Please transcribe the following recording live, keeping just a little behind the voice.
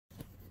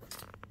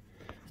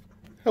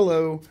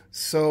Hello.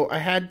 So I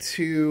had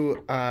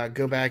to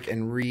go back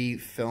and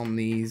re-film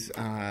these.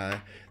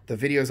 The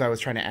videos I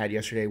was trying to add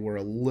yesterday were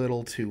a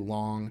little too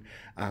long,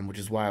 which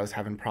is why I was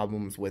having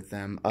problems with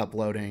them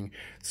uploading.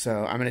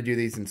 So I'm going to do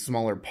these in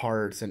smaller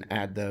parts and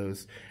add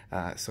those.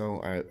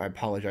 So I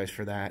apologize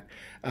for that.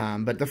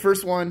 But the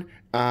first one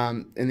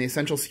in the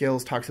essential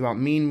skills talks about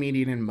mean,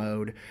 median, and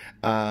mode.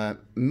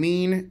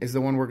 Mean is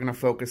the one we're going to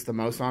focus the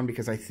most on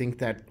because I think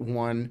that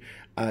one,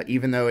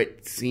 even though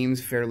it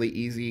seems fairly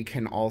easy,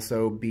 can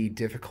also be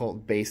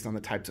difficult based on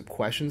the types of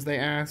questions they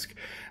ask.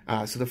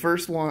 So the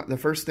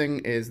first thing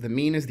is the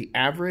mean is the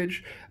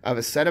average of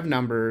a set of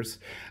numbers,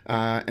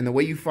 and the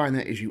way you find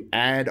that is you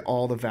add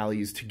all the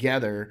values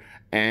together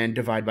and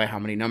divide by how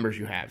many numbers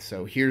you have.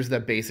 So here's the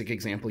basic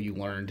example you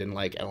learned in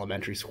like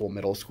elementary school,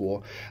 middle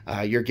school.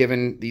 You're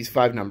given these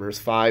 5 numbers,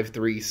 5,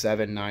 3,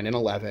 7, 9, and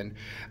 11.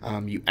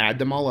 You add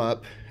them all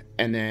up,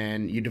 and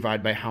then you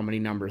divide by how many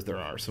numbers there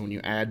are. So when you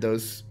add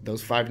those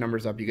 5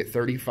 numbers up, you get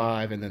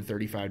 35, and then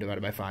 35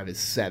 divided by 5 is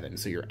 7.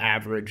 So your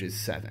average is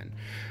 7.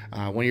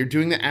 When you're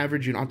doing the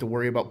average, you don't have to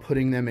worry about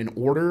putting them in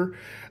order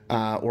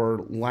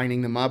or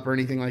lining them up or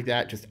anything like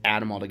that. Just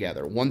add them all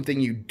together. One thing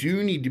you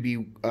do need to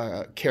be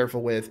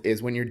careful with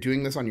is when you're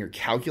doing this on your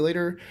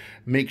calculator,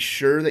 make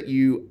sure that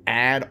you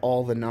add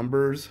all the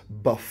numbers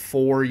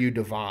before you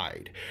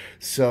divide.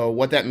 So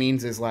what that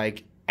means is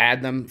like,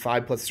 add them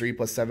 5 plus 3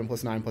 plus 7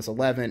 plus 9 plus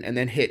 11, and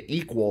then hit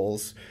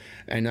equals,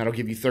 and that'll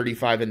give you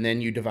 35, and then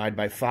you divide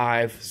by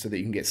 5 so that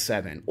you can get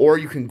 7. Or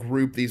you can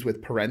group these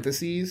with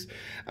parentheses,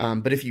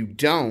 but if you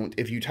don't,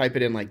 if you type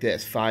it in like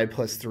this, 5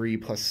 plus 3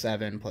 plus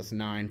 7 plus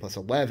 9 plus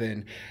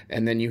 11,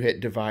 and then you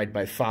hit divide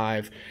by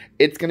 5,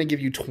 it's going to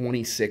give you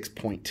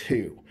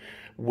 26.2.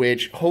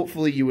 Which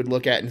hopefully you would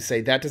look at and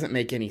say, that doesn't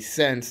make any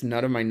sense.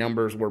 None of my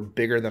numbers were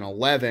bigger than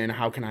 11.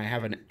 How can I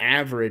have an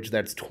average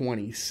that's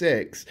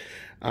 26?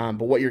 But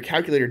what your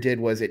calculator did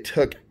was it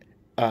took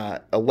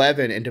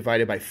 11 and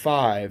divided by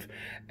 5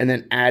 and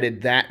then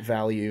added that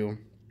value,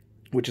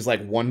 which is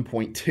like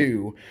 1.2,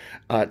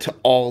 to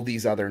all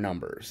these other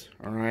numbers,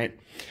 all right?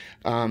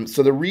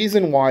 So the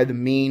reason why the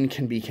mean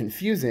can be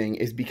confusing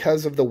is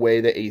because of the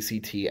way the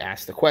ACT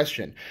asks the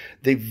question.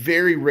 They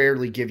very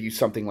rarely give you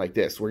something like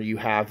this, where you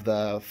have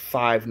the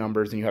 5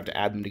 numbers and you have to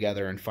add them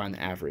together and find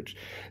the average.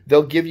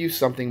 They'll give you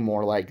something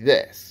more like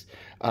this.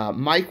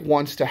 Mike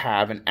wants to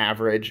have an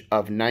average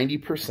of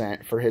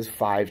 90% for his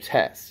 5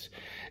 tests.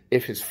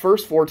 If his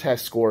first 4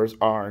 test scores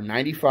are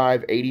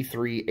 95,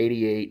 83,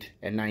 88,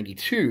 and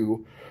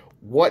 92,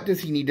 what does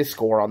he need to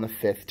score on the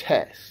 5th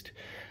test?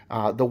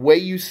 The way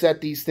you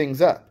set these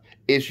things up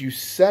is you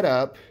set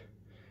up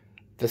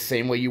the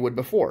same way you would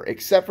before,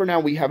 except for now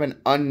we have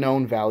an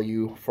unknown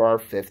value for our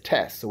 5th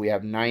test. So we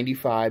have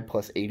 95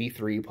 plus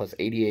 83 plus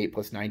 88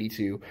 plus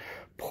 92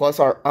 plus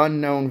our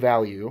unknown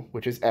value,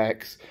 which is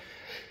x,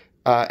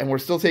 and we're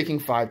still taking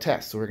 5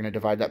 tests. So we're going to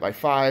divide that by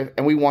 5,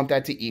 and we want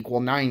that to equal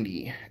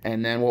 90.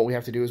 And then what we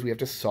have to do is we have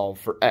to solve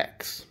for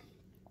x.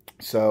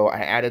 So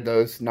I added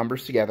those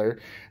numbers together,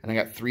 and I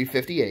got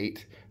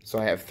 358. So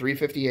I have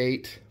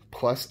 358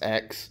 plus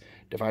x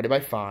divided by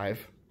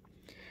 5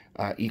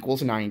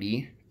 equals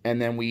 90. And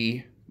then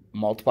we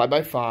multiply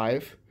by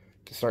 5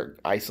 to start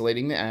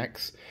isolating the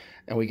x.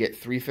 And we get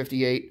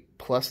 358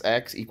 plus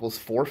x equals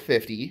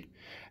 450.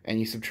 And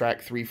you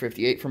subtract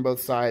 358 from both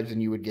sides,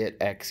 and you would get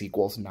x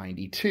equals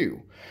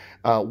 92.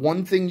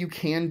 One thing you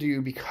can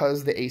do,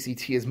 because the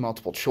ACT is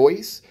multiple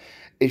choice,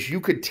 is you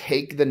could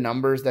take the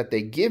numbers that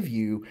they give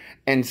you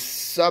and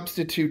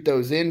substitute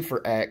those in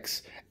for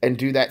x and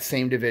do that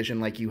same division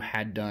like you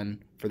had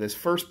done for this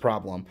first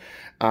problem.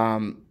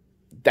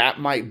 That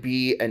might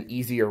be an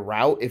easier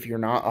route if you're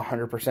not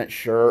 100%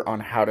 sure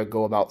on how to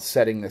go about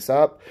setting this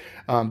up.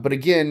 But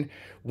again,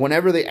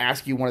 whenever they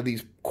ask you one of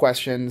these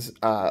questions,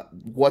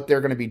 what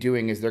they're going to be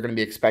doing is they're going to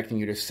be expecting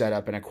you to set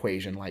up an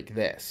equation like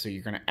this. So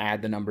you're going to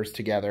add the numbers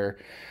together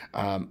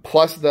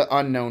plus the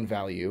unknown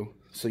value.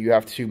 So you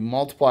have to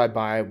multiply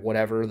by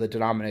whatever the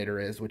denominator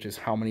is, which is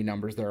how many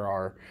numbers there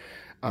are,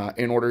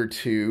 in order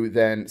to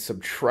then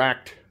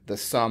subtract the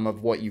sum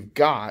of what you've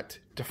got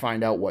to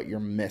find out what you're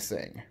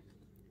missing.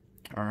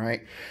 All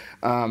right.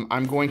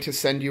 I'm going to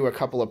send you a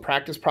couple of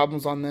practice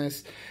problems on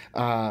this.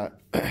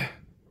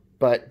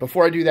 But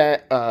before I do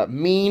that,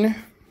 mean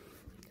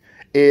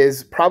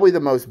is probably the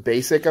most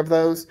basic of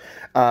those,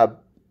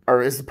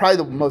 or is probably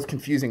the most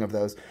confusing of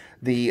those.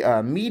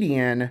 The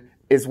median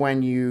is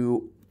when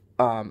you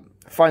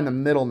find the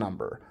middle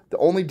number. The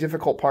only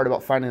difficult part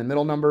about finding the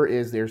middle number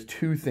is there's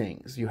 2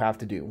 things you have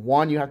to do.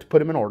 One, you have to put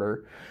them in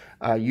order.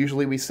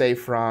 Usually we say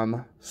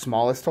from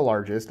smallest to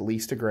largest,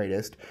 least to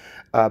greatest.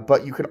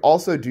 But you could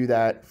also do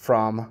that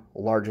from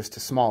largest to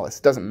smallest.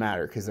 It doesn't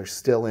matter because they're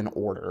still in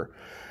order.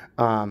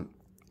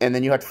 And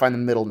then you have to find the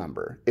middle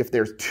number. If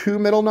there's 2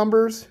 middle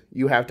numbers,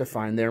 you have to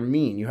find their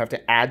mean. You have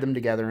to add them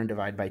together and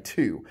divide by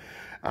 2.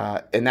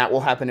 And that will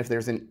happen if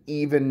there's an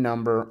even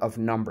number of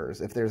numbers.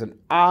 If there's an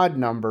odd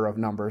number of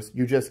numbers,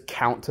 you just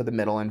count to the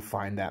middle and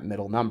find that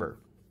middle number.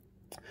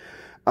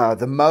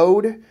 The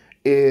mode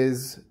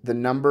is the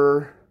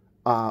number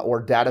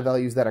or data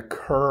values that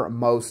occur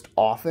most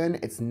often.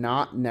 It's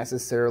not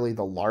necessarily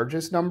the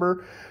largest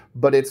number,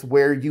 but it's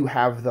where you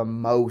have the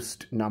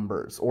most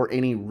numbers or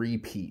any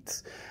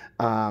repeats.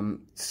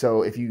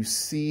 So if you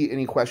see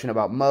any question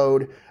about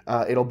mode,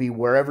 it'll be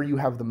wherever you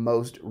have the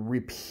most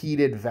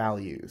repeated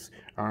values.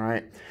 All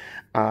right.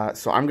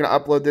 So I'm going to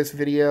upload this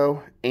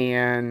video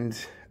and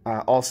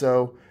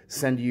also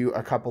send you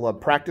a couple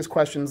of practice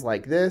questions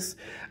like this.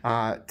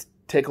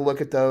 Take a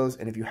look at those,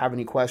 and if you have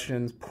any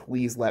questions,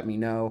 please let me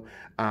know,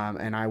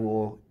 and I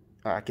will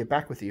get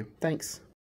back with you. Thanks.